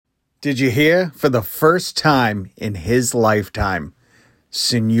Did you hear? For the first time in his lifetime,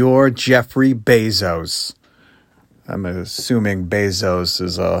 Senor Jeffrey Bezos, I'm assuming Bezos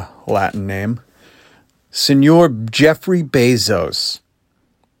is a Latin name, Senor Jeffrey Bezos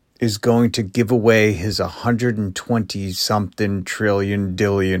is going to give away his 120-something trillion,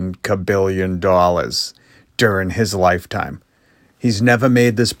 dillion, kabillion dollars during his lifetime. He's never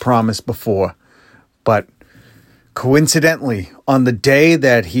made this promise before, but coincidentally, on the day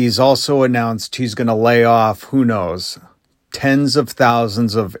that he's also announced he's going to lay off, who knows, tens of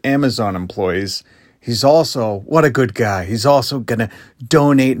thousands of Amazon employees, he's also, what a good guy, he's also going to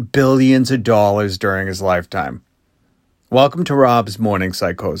donate billions of dollars during his lifetime. Welcome to Rob's Morning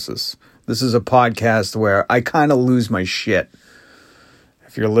Psychosis. This is a podcast where I kind of lose my shit.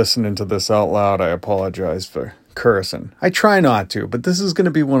 If you're listening to this out loud, I apologize for cursing. I try not to, but this is going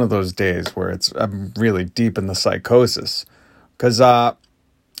to be one of those days where I'm really deep in the psychosis. Because, I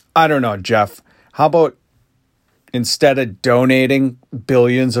don't know, Jeff, how about instead of donating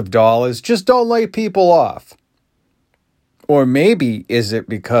billions of dollars, just don't lay people off? Or maybe is it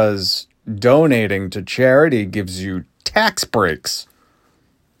because donating to charity gives you tax breaks,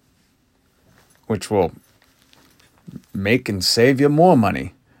 which will make and save you more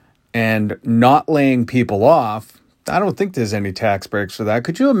money? And not laying people off, I don't think there's any tax breaks for that.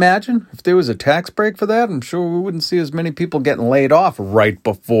 Could you imagine if there was a tax break for that? I'm sure we wouldn't see as many people getting laid off right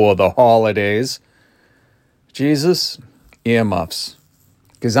before the holidays. Jesus, earmuffs.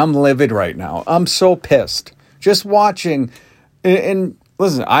 Because I'm livid right now. I'm so pissed. Just watching, and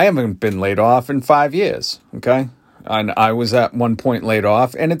listen, I haven't been laid off in 5 years, okay? And I was at one point laid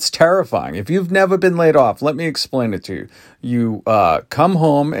off, and it's terrifying. If you've never been laid off, let me explain it to you. You come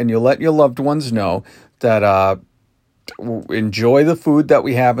home and you let your loved ones know that enjoy the food that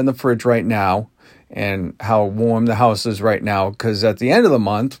we have in the fridge right now and how warm the house is right now, because at the end of the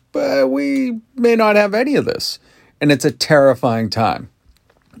month, we may not have any of this. And it's a terrifying time.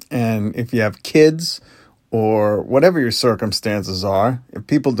 And if you have kids or whatever your circumstances are, if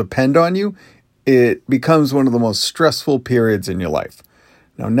people depend on you, it becomes one of the most stressful periods in your life.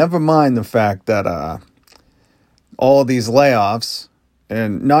 Now, never mind the fact that all these layoffs,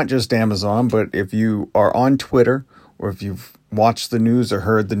 and not just Amazon, but if you are on Twitter or if you've watched the news or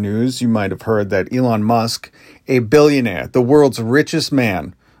heard the news, you might have heard that Elon Musk, a billionaire, the world's richest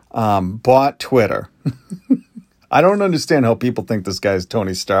man, bought Twitter. I don't understand how people think this guy's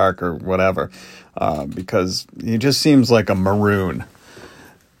Tony Stark or whatever, because he just seems like a maroon.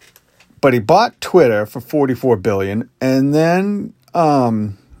 But he bought Twitter for $44 billion, and then,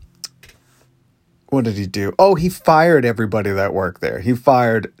 what did he do? Oh, he fired everybody that worked there. He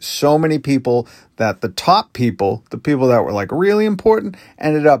fired so many people that the top people, the people that were like really important,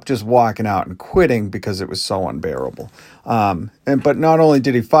 ended up just walking out and quitting because it was so unbearable. But not only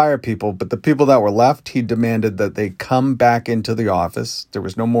did he fire people, but the people that were left, he demanded that they come back into the office. There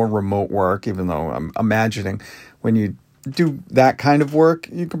was no more remote work, even though I'm imagining when you do that kind of work,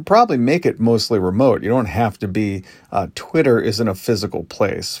 you can probably make it mostly remote. You don't have to be, Twitter isn't a physical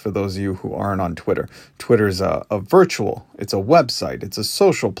place for those of you who aren't on Twitter. Twitter is a virtual, it's a website, it's a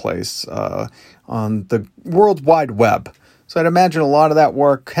social place on the World Wide Web. So I'd imagine a lot of that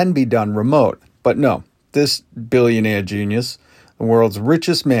work can be done remote. But no, this billionaire genius, the world's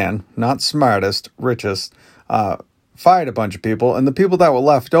richest man, not smartest, richest, fired a bunch of people. And the people that were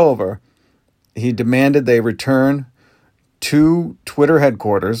left over, he demanded they return to Twitter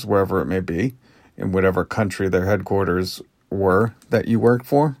headquarters, wherever it may be, in whatever country their headquarters were that you worked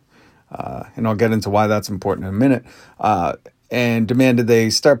for. And I'll get into why that's important in a minute. And demanded they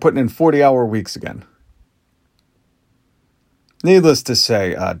start putting in 40-hour weeks again. Needless to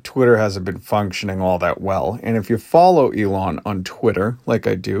say, Twitter hasn't been functioning all that well. And if you follow Elon on Twitter, like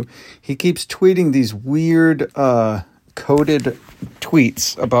I do, he keeps tweeting these weird coded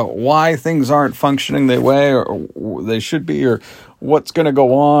tweets about why things aren't functioning the way or they should be, or what's going to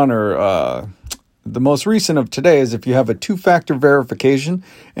go on, or the most recent of today is if you have a 2-factor verification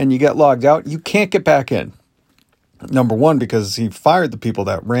and you get logged out, you can't get back in. Number one, because he fired the people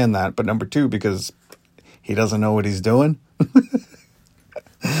that ran that, but number two, because he doesn't know what he's doing.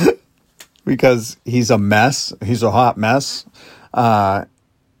 Because he's a mess. He's a hot mess.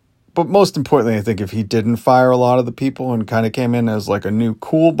 But most importantly, I think if he didn't fire a lot of the people and kind of came in as like a new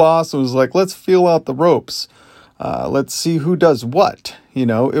cool boss, it was like, let's feel out the ropes. Let's see who does what. You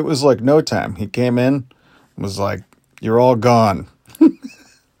know, it was like no time. He came in, was like, you're all gone.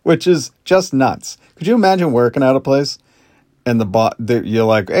 Which is just nuts. Could you imagine working at a place and you're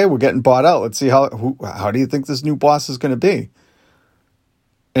like, hey, we're getting bought out. Let's see how do you think this new boss is going to be?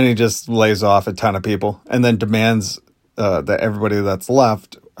 And he just lays off a ton of people and then demands that everybody that's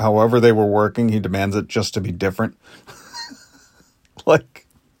left however they were working, he demands it just to be different. Like,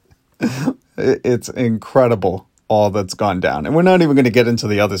 it's incredible all that's gone down. And we're not even going to get into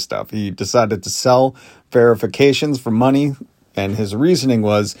the other stuff. He decided to sell verifications for money. And his reasoning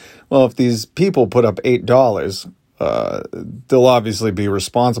was, well, if these people put up $8, they'll obviously be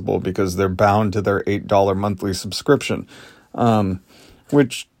responsible because they're bound to their $8 monthly subscription,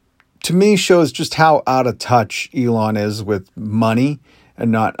 which to me shows just how out of touch Elon is with money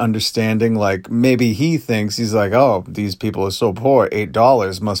and not understanding. Like, maybe he thinks, he's like, oh, these people are so poor,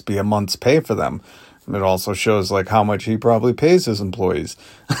 $8 must be a month's pay for them. And it also shows like how much he probably pays his employees.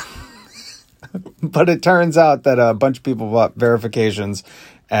 But it turns out that a bunch of people bought verifications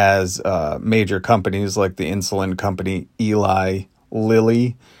as major companies like the insulin company Eli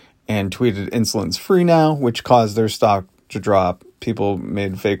Lilly, and tweeted insulin's free now, which caused their stock to drop. People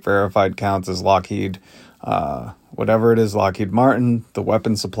made fake verified accounts as Lockheed, whatever it is, Lockheed Martin, the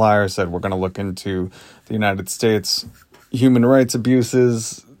weapons supplier, said we're going to look into the United States human rights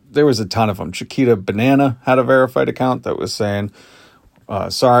abuses. There was a ton of them. Chiquita Banana had a verified account that was saying,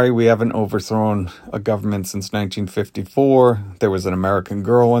 sorry, we haven't overthrown a government since 1954. There was an American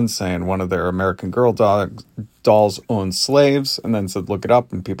Girl one saying one of their American Girl dolls owned slaves, and then said, look it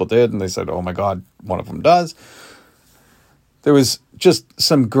up, and people did, and they said, oh my God, one of them does. There was just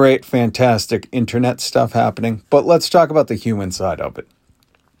some great, fantastic internet stuff happening, but let's talk about the human side of it.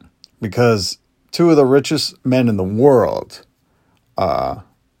 Because two of the richest men in the world,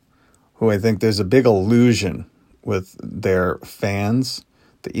 who I think there's a big illusion with their fans,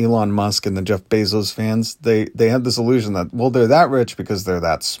 the Elon Musk and the Jeff Bezos fans, they have this illusion that, well, they're that rich because they're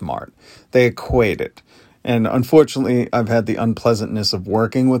that smart. They equate it. And unfortunately, I've had the unpleasantness of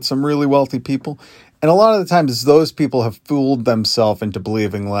working with some really wealthy people. And a lot of the times those people have fooled themselves into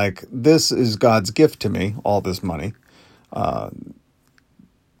believing like, this is God's gift to me, all this money.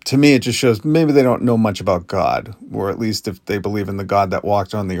 To me, it just shows maybe they don't know much about God, or at least if they believe in the God that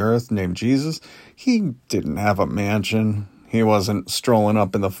walked on the earth named Jesus, he didn't have a mansion. He wasn't strolling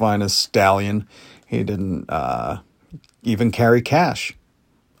up in the finest stallion. He didn't even carry cash.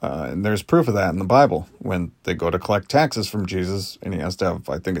 And there's proof of that in the Bible when they go to collect taxes from Jesus, and he has to have,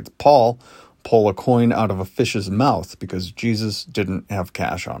 I think it's Paul, pull a coin out of a fish's mouth because Jesus didn't have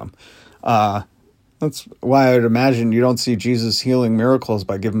cash on him. That's why I would imagine you don't see Jesus healing miracles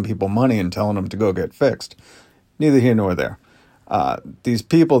by giving people money and telling them to go get fixed. Neither here nor there. These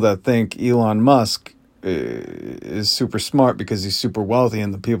people that think Elon Musk is super smart because he's super wealthy,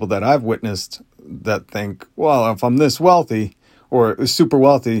 and the people that I've witnessed that think, well, if I'm this wealthy or super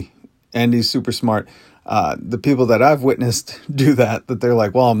wealthy and he's super smart, the people that I've witnessed do that they're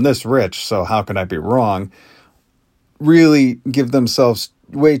like, well, I'm this rich, so how can I be wrong? Really give themselves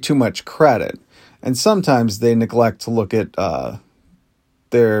way too much credit. And sometimes they neglect to look at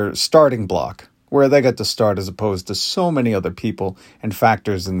their starting block, where they get to start as opposed to so many other people and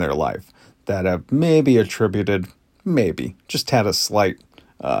factors in their life that have maybe just had a slight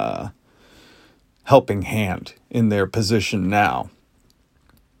helping hand in their position now.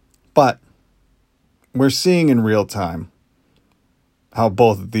 But we're seeing in real time how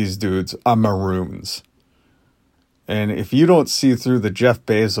both of these dudes are maroons. And if you don't see through the Jeff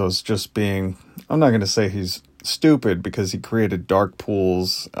Bezos just being, I'm not going to say he's stupid because he created dark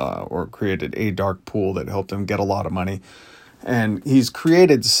pools or created a dark pool that helped him get a lot of money. And he's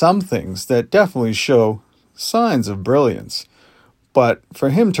created some things that definitely show signs of brilliance. But for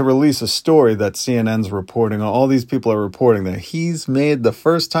him to release a story that CNN's reporting, all these people are reporting that he's made the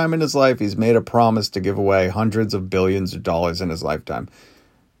first time in his life, he's made a promise to give away hundreds of billions of dollars in his lifetime.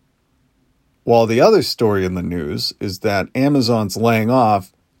 While the other story in the news is that Amazon's laying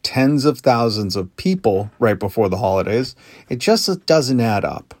off tens of thousands of people right before the holidays, it just doesn't add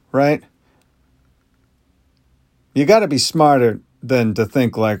up, right? You got to be smarter than to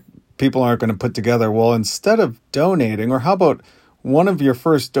think like people aren't going to put together, well, instead of donating, or how about one of your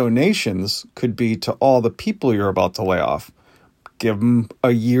first donations could be to all the people you're about to lay off. Give them a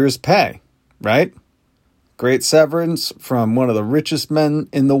year's pay, right? Great severance from one of the richest men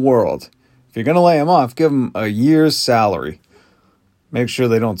in the world. If you're going to lay them off, give them a year's salary. Make sure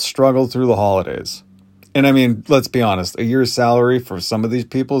they don't struggle through the holidays. And I mean, let's be honest, a year's salary for some of these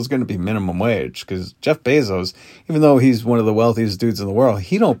people is going to be minimum wage, because Jeff Bezos, even though he's one of the wealthiest dudes in the world,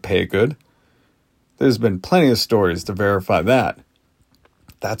 he don't pay good. There's been plenty of stories to verify that.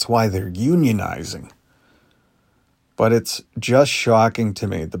 That's why they're unionizing. But it's just shocking to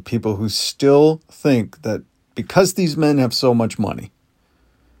me, the people who still think that because these men have so much money,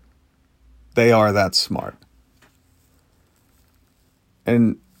 they are that smart.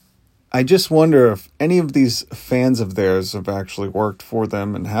 And I just wonder if any of these fans of theirs have actually worked for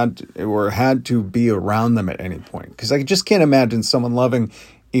them and had to be around them at any point. Because I just can't imagine someone loving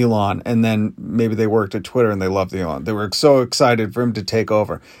Elon and then maybe they worked at Twitter and they loved Elon. They were so excited for him to take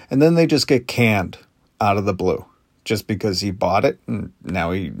over. And then they just get canned out of the blue just because he bought it and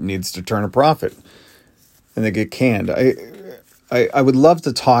now he needs to turn a profit. And they get canned. I would love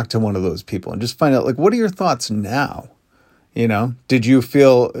to talk to one of those people and just find out, like, what are your thoughts now? You know, did you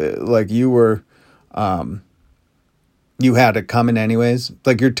feel like you were, you had it coming anyways?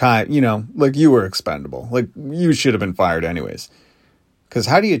 Like your time, you know, like you were expendable. Like you should have been fired anyways. Because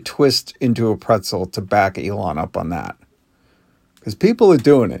how do you twist into a pretzel to back Elon up on that? Because people are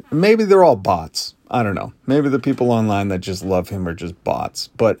doing it. Maybe they're all bots. I don't know. Maybe the people online that just love him are just bots.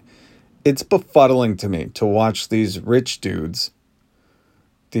 But it's befuddling to me to watch these rich dudes.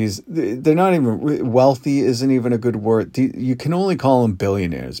 They're not even wealthy, isn't even a good word. You can only call them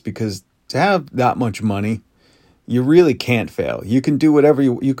billionaires because to have that much money, you really can't fail. You can do whatever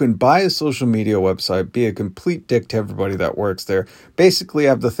you can buy a social media website, be a complete dick to everybody that works there, basically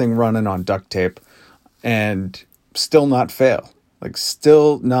have the thing running on duct tape and still not fail. Like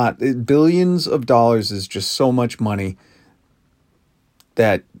still not, billions of dollars is just so much money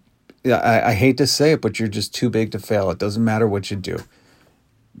that I hate to say it, but you're just too big to fail. It doesn't matter what you do.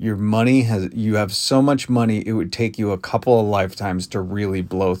 You have so much money, it would take you a couple of lifetimes to really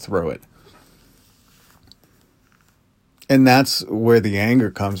blow through it. And that's where the anger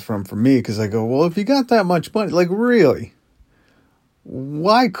comes from for me, because I go, well, if you got that much money, like really,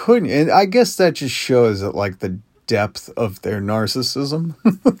 why couldn't you? And I guess that just shows that like the depth of their narcissism.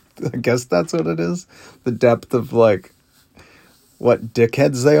 I guess that's what it is. The depth of like what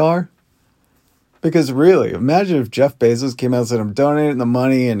dickheads they are. Because really, imagine if Jeff Bezos came out and said, I'm donating the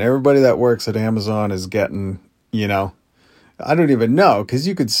money and everybody that works at Amazon is getting, you know, I don't even know, because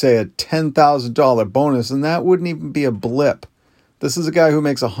you could say a $10,000 bonus and that wouldn't even be a blip. This is a guy who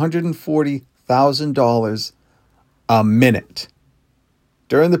makes $140,000 a minute.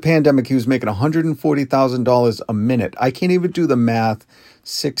 During the pandemic, he was making $140,000 a minute. I can't even do the math.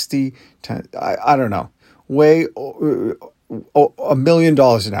 60 times, I don't know. $1 million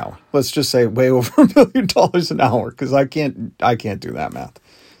an hour. Let's just say way over $1 million an hour, because I can't do that math.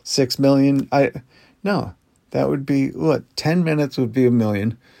 6 million. No, that would be what? 10 minutes would be $1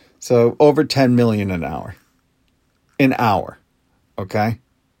 million. So over 10 million an hour. An hour. Okay.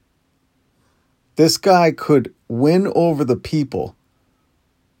 This guy could win over the people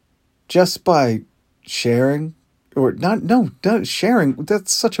just by sharing or not sharing.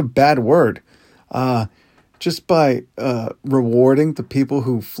 That's such a bad word. Just by rewarding the people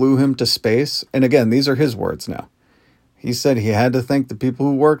who flew him to space. And again, these are his words now. He said he had to thank the people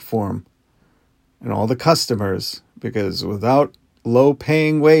who worked for him and all the customers, because without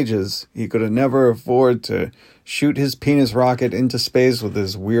low-paying wages, he could have never afford to shoot his penis rocket into space with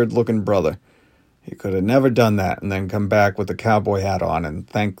his weird-looking brother. He could have never done that and then come back with a cowboy hat on and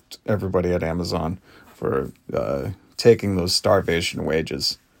thanked everybody at Amazon for taking those starvation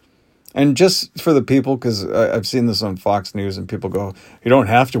wages. And just for the people, because I've seen this on Fox News and people go, you don't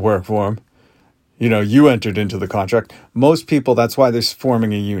have to work for him. You know, you entered into the contract. Most people, that's why they're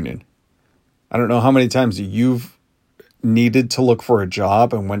forming a union. I don't know how many times you've needed to look for a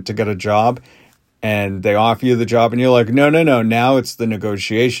job and went to get a job and they offer you the job and you're like, no, now it's the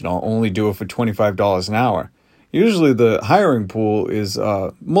negotiation. I'll only do it for $25 an hour. Usually the hiring pool is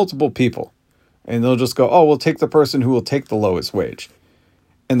multiple people and they'll just go, oh, we'll take the person who will take the lowest wage.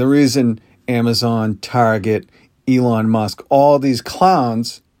 And the reason Amazon, Target, Elon Musk, all these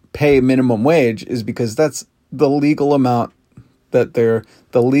clowns pay minimum wage is because that's the legal amount the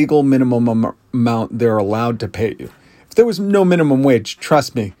legal minimum amount they're allowed to pay you. If there was no minimum wage,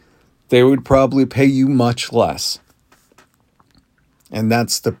 trust me, they would probably pay you much less. And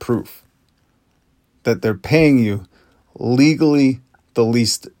that's the proof that they're paying you legally the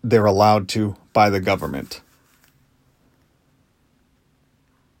least they're allowed to by the government.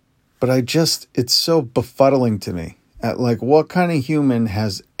 But it's so befuddling to me at like what kind of human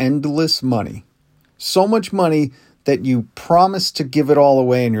has endless money, so much money that you promise to give it all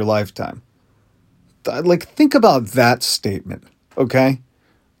away in your lifetime. Like, think about that statement, okay?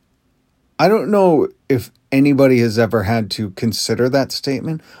 I don't know if anybody has ever had to consider that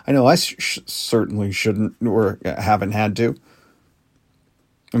statement. I know I certainly shouldn't or haven't had to.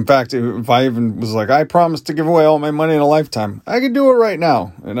 In fact, if I even was like, I promised to give away all my money in a lifetime, I could do it right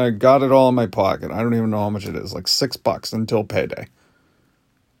now. And I got it all in my pocket. I don't even know how much it is, like $6 until payday.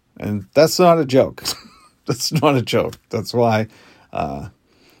 And that's not a joke. That's not a joke. That's why the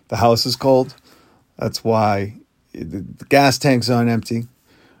house is cold. That's why the gas tank's on empty.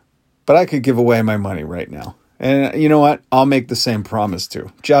 But I could give away my money right now. And you know what? I'll make the same promise too.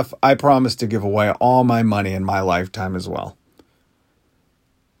 Jeff, I promise to give away all my money in my lifetime as well.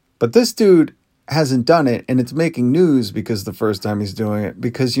 But this dude hasn't done it, and it's making news because the first time he's doing it.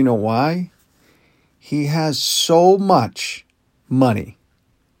 Because you know why? He has so much money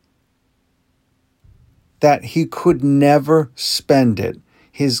that he could never spend it.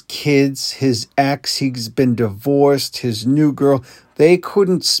 His kids, his ex, he's been divorced, his new girl, they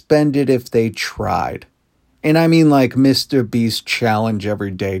couldn't spend it if they tried. And I mean like Mr. Beast challenge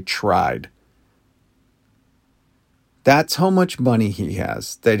every day tried. That's how much money he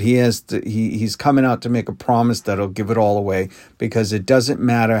has. That he's coming out to make a promise that he'll give it all away because it doesn't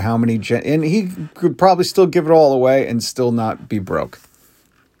matter how many and he could probably still give it all away and still not be broke.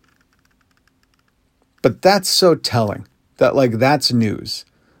 But that's so telling that that's news.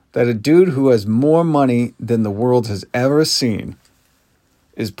 That a dude who has more money than the world has ever seen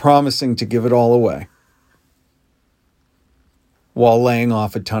is promising to give it all away while laying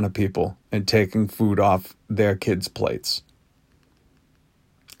off a ton of people and taking food off their kids' plates.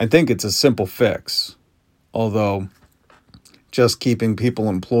 I think it's a simple fix, although just keeping people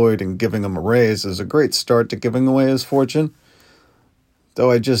employed and giving them a raise is a great start to giving away his fortune.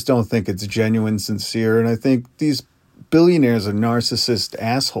 Though I just don't think it's genuine, sincere, and I think these billionaires are narcissist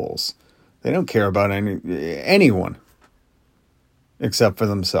assholes. They don't care about anyone except for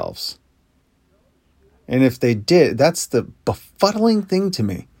themselves. And if they did, that's the befuddling thing to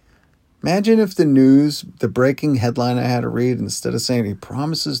me. Imagine if the breaking headline I had to read, instead of saying he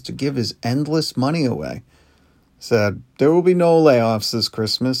promises to give his endless money away, said, there will be no layoffs this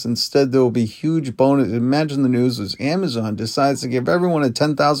Christmas. Instead, there will be huge bonus. Imagine the news was Amazon decides to give everyone a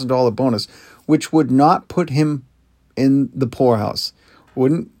 $10,000 bonus, which would not put him in the poorhouse.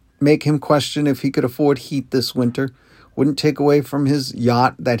 Wouldn't make him question if he could afford heat this winter. Wouldn't take away from his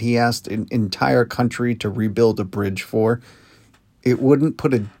yacht that he asked an entire country to rebuild a bridge for. It wouldn't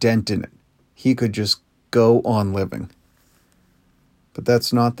put a dent in it. He could just go on living. But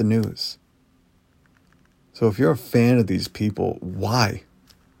that's not the news. So if you're a fan of these people, why?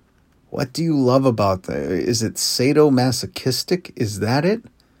 What do you love about them? Is it sadomasochistic? Is that it?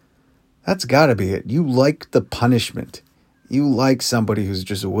 That's got to be it. You like the punishment. You like somebody who's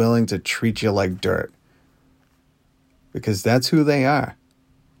just willing to treat you like dirt. Because that's who they are.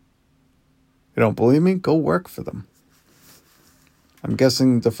 You don't believe me? Go work for them. I'm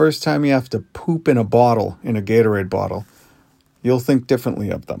guessing the first time you have to poop in a bottle, in a Gatorade bottle, you'll think differently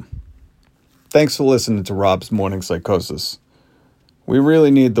of them. Thanks for listening to Rob's Morning Psychosis. We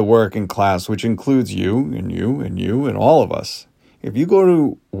really need the working class, which includes you and you and you and all of us. If you go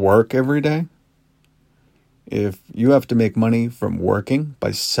to work every day, if you have to make money from working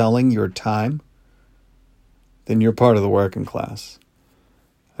by selling your time, then you're part of the working class.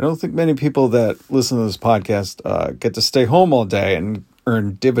 I don't think many people that listen to this podcast get to stay home all day and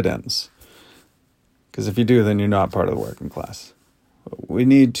earn dividends. Because if you do, then you're not part of the working class. We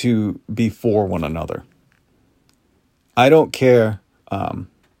need to be for one another. I don't care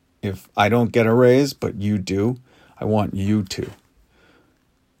if I don't get a raise, but you do. I want you to.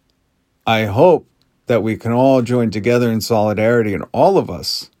 I hope that we can all join together in solidarity and all of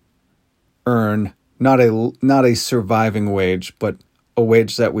us earn not a surviving wage, but a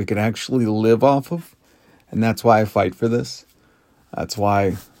wage that we can actually live off of. And that's why I fight for this. That's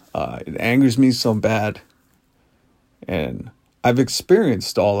why it angers me so bad. And I've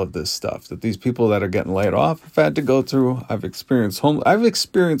experienced all of this stuff that these people that are getting laid off have had to go through. I've experienced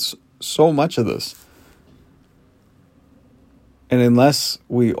so much of this. And unless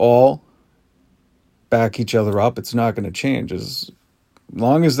we all back each other up, it's not going to change. As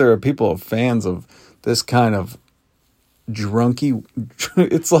long as there are people, fans of this kind of drunky,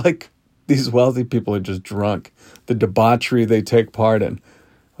 it's like these wealthy people are just drunk. The debauchery they take part in,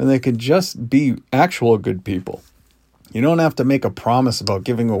 when they could just be actual good people. You don't have to make a promise about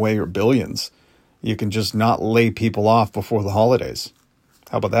giving away your billions. You can just not lay people off before the holidays.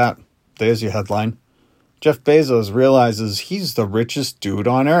 How about that? There's your headline. Jeff Bezos realizes he's the richest dude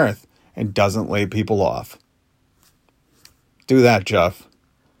on earth and doesn't lay people off. Do that, Jeff.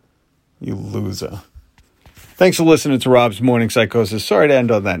 You loser. Thanks for listening to Rob's Morning Psychosis. Sorry to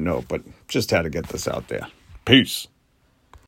end on that note, but just had to get this out there. Peace.